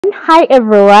Hi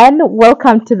everyone,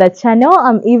 welcome to the channel.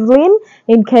 I'm Evelyn,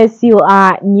 in case you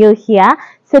are new here.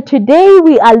 So today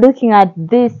we are looking at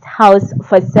this house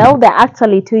for sale. There are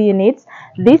actually two units,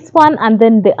 this one and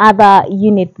then the other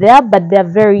unit there, but they're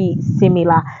very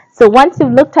similar. So once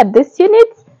you've looked at this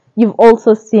unit, you've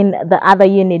also seen the other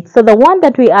unit. So the one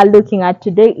that we are looking at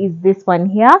today is this one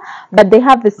here, but they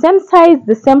have the same size,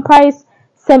 the same price,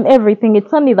 same everything.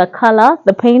 It's only the color,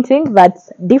 the painting that's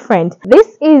different.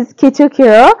 This is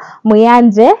Kicukiro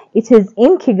Muyanje. It is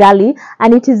in Kigali,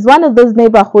 and it is one of those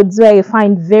neighborhoods where you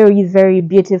find very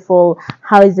beautiful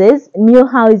houses, new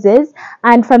houses.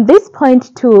 And from this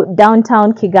point to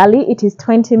downtown Kigali, it is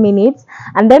 20 minutes.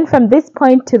 And then from this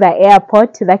point to the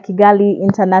airport, to the Kigali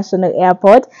International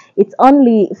Airport, it's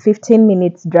only 15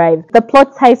 minutes drive. The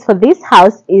plot size for this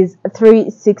house is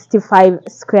 365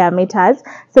 square meters.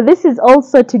 So this is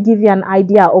also to give you an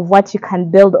idea of what you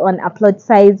can build on a plot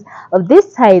size of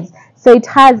this size. So it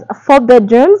has 4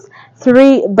 bedrooms,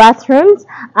 3 bathrooms,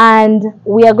 and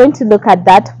we are going to look at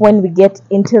that when we get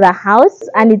into the house.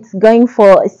 And it's going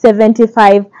for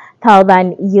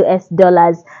 75,000 US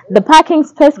dollars. The parking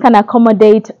space can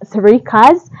accommodate 3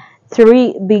 cars,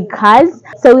 3 big cars.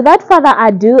 So without further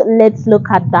ado, let's look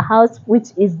at the house, which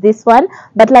is this one.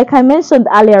 But like I mentioned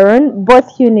earlier on,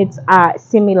 both units are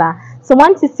similar. So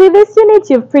once you see this unit,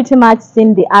 you've pretty much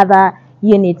seen the other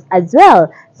units as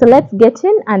well. So let's get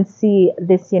in and see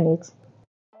this unit.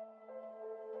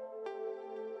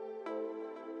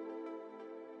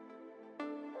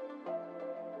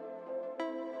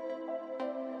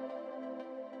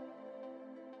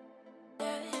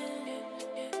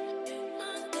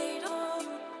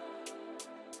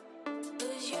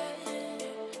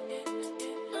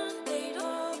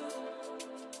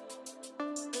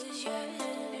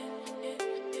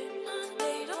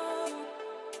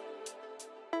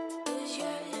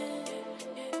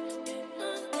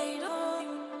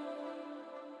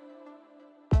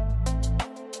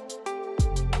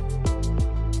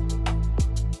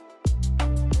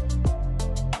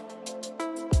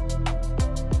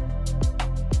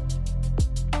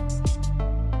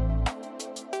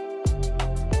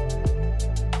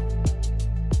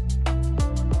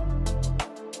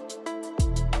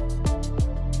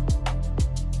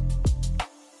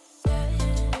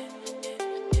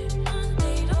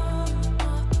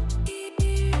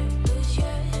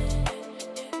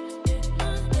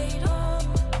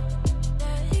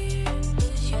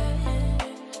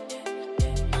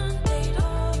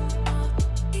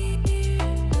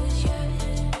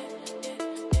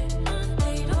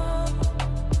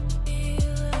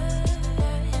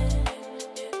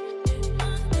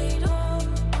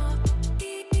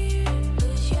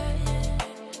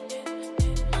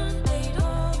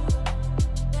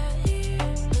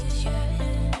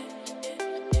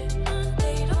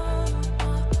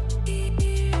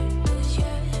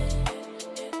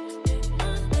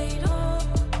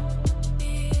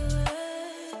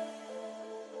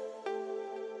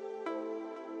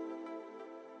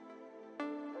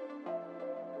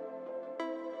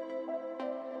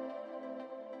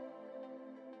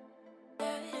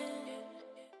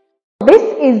 This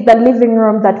is the living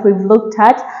room that we've looked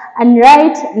at, and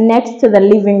right next to the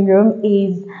living room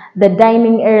is the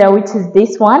dining area, which is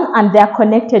this one, and they're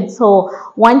connected. So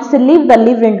once you leave the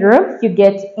living room, you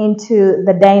get into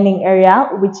the dining area,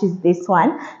 which is this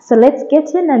one. So let's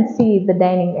get in and see the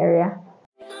dining area.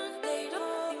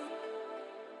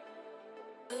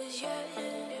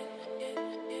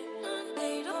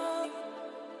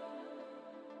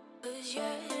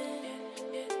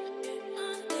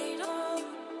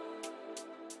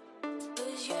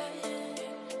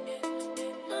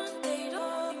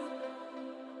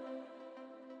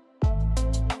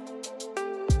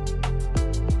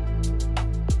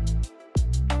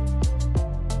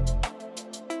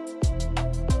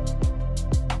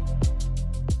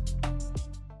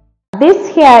 This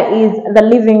here is the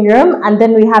living room, and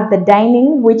then we have the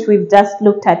dining, which we've just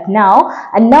looked at now.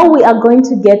 And now we are going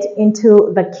to get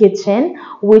into the kitchen,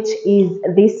 which is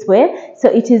this way. So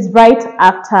it is right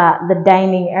after the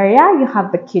dining area, you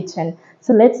have the kitchen.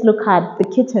 So let's look at the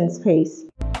kitchen space.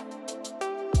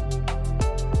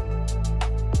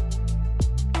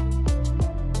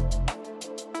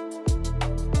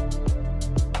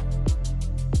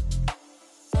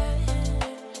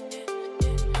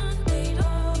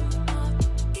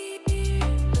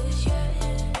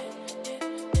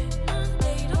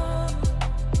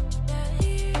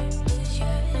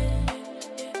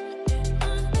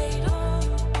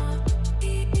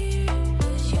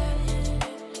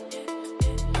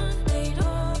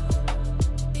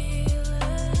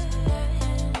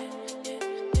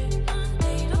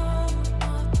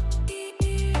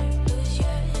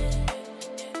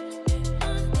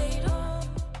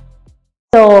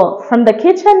 So from the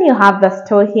kitchen, you have the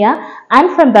store here,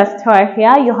 and from the store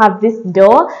here, you have this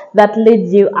door that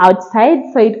leads you outside.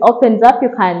 So it opens up, you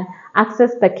can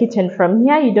access the kitchen from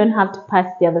here. You don't have to pass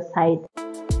the other side.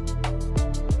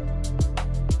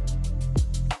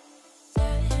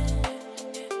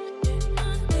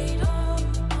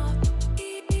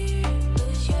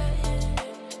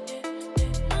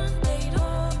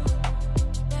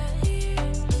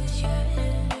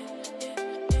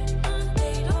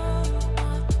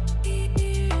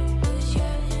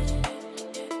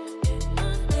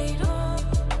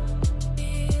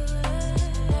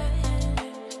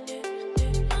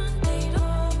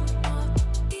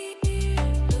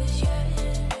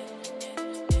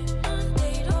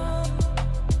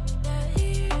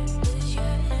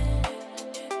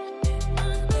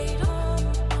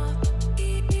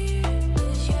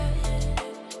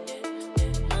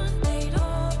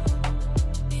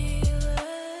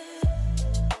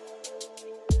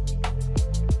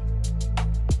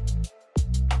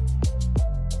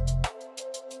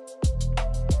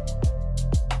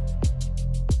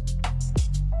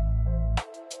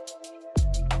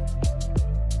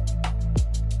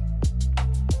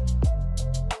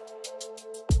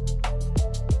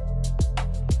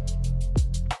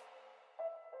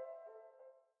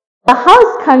 The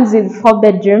house comes with 4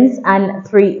 bedrooms and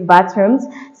 3 bathrooms.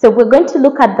 So we're going to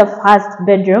look at the first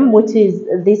bedroom, which is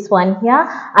this one here,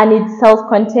 and it's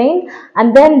self-contained.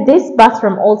 And then this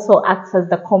bathroom also acts as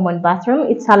the common bathroom.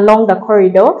 It's along the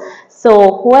corridor.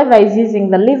 So whoever is using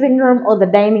the living room or the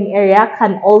dining area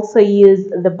can also use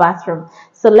the bathroom.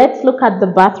 So let's look at the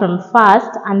bathroom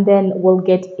first, and then we'll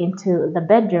get into the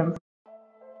bedroom.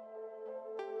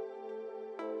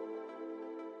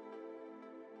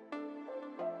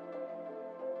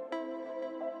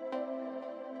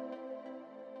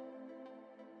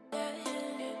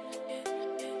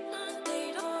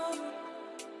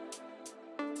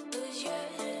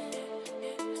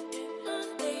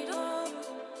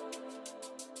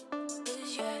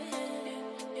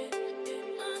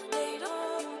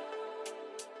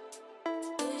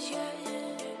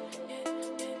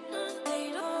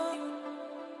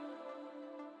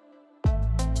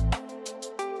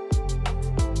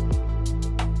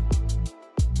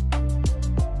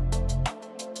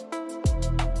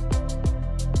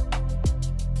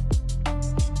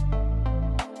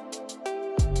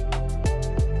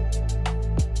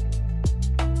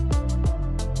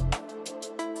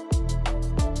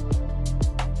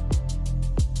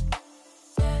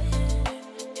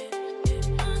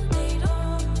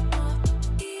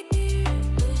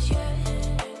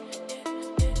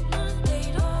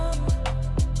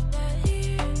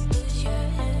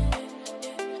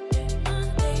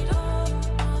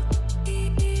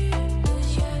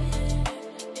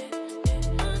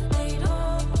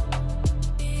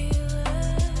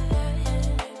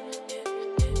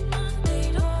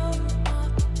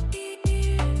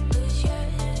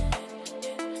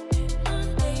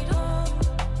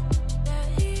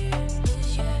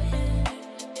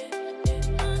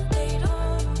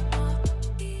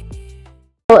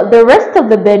 So the rest of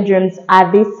the bedrooms are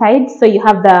this side. So you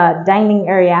have the dining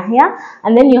area here,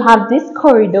 and then you have this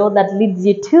corridor that leads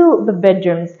you to the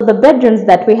bedrooms. So the bedrooms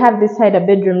that we have this side are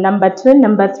bedroom number 2,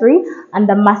 number 3, and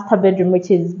the master bedroom,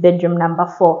 which is bedroom number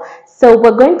 4. So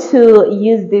we're going to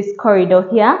use this corridor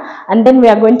here, and then we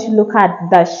are going to look at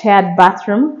the shared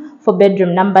bathroom for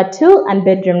bedroom number 2 and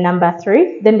bedroom number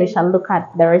 3. Then we shall look at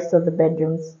the rest of the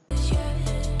bedrooms.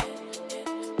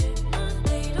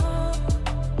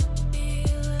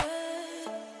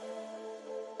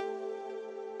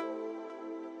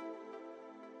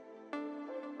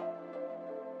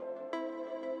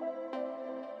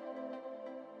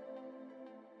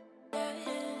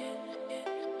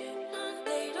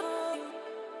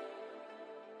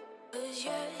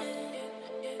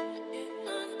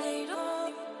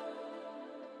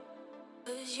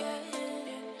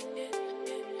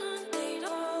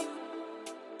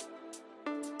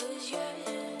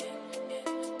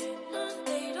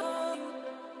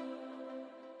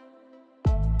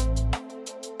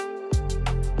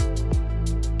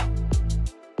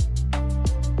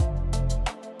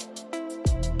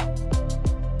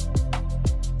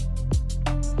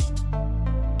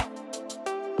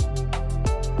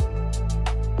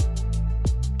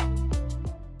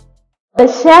 The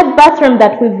shared bathroom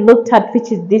that we've looked at,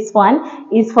 which is this one,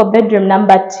 is for bedroom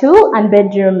number 2 and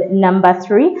bedroom number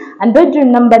 3. And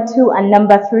bedroom number 2 and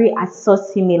number 3 are so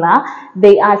similar.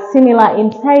 They are similar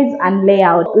in size and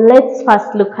layout. Let's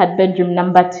first look at bedroom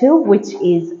number 2, which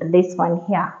is this one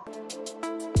here.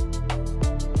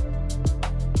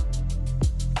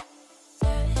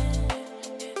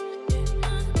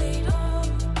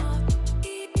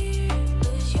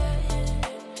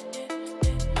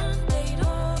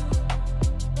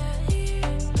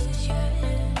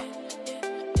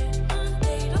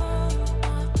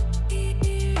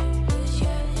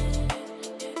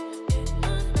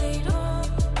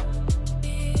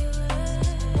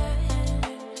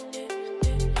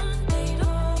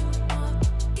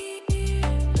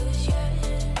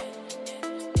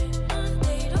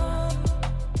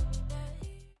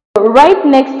 Right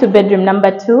next to bedroom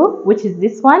number 2, which is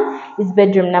this one, is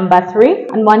bedroom number 3.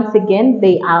 And once again,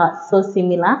 they are so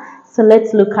similar. So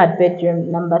let's look at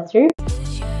bedroom number 3.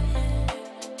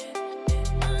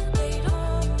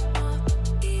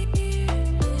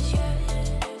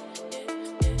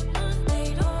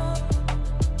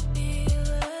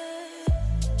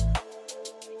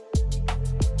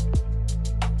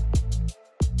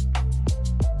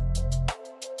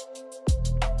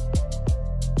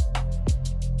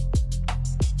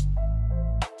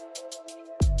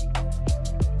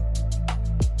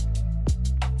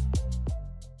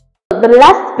 The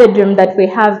last bedroom that we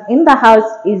have in the house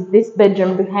is this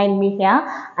bedroom behind me here,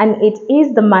 and it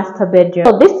is the master bedroom.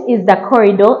 So this is the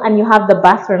corridor, and you have the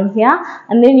bathroom here,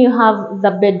 and then you have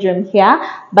the bedroom here.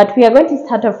 But we are going to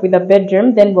start off with the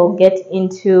bedroom, then we'll get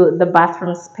into the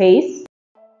bathroom space.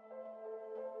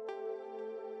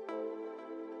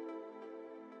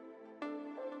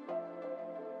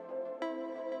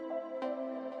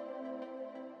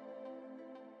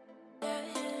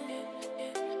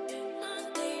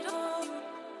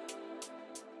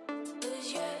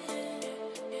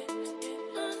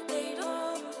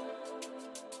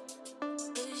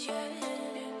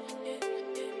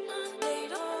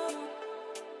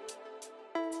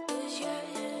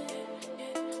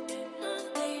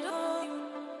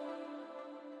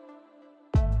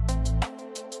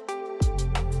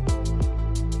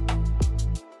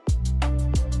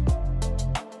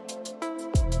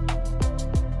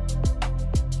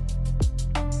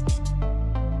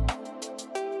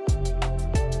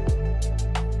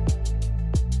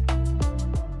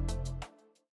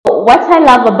 What I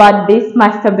love about this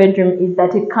master bedroom is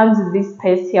that it comes with this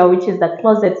space here, which is the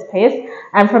closet space,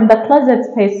 and from the closet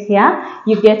space here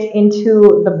you get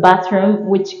into the bathroom,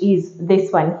 which is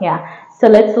this one here. So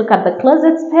let's look at the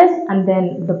closet space and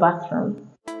then the bathroom.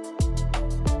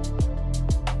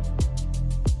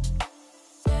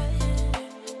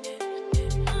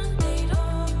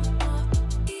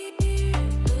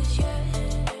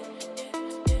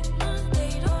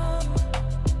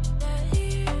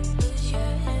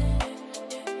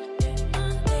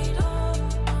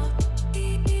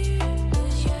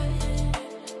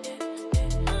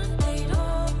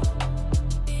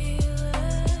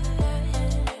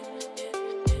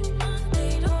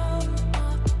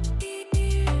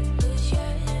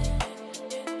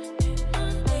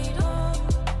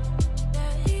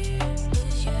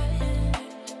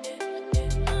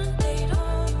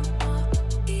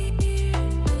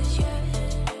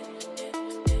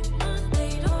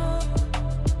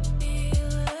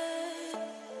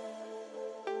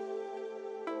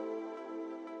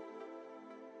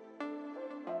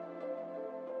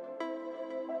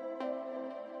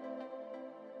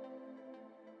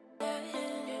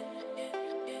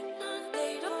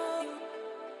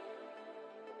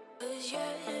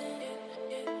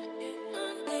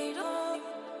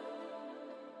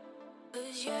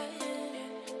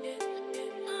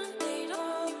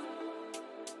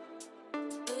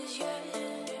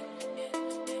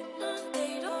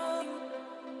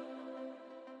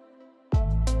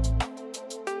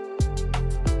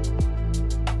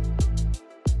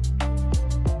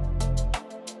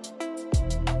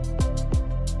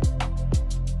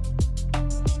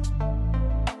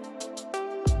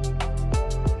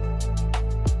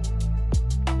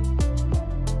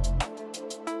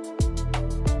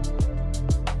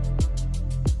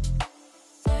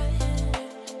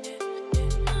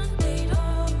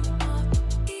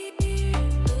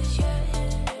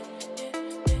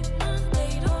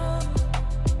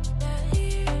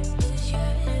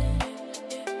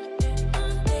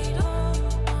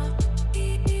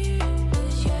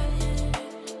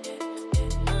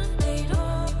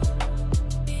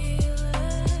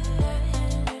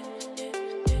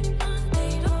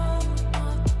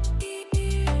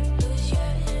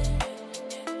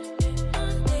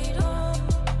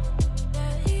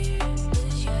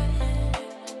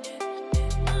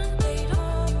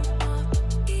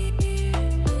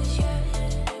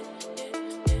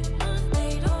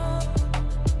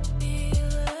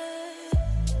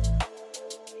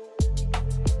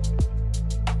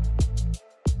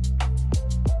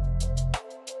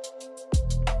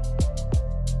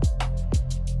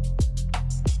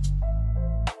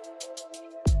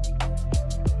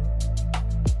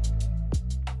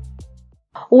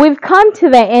 We've come to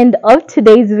the end of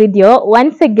today's video.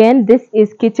 Once again, this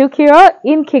is Kicukiro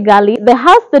in Kigali. The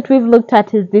house that we've looked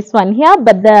at is this one here,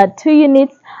 but the 2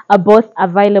 units are both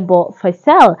available for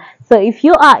sale. So if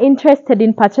you are interested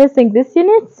in purchasing this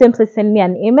unit, simply send me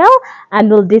an email and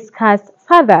we'll discuss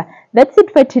further. That's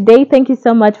it for today. Thank you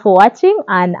so much for watching,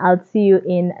 and I'll see you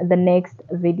in the next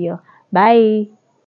video. Bye.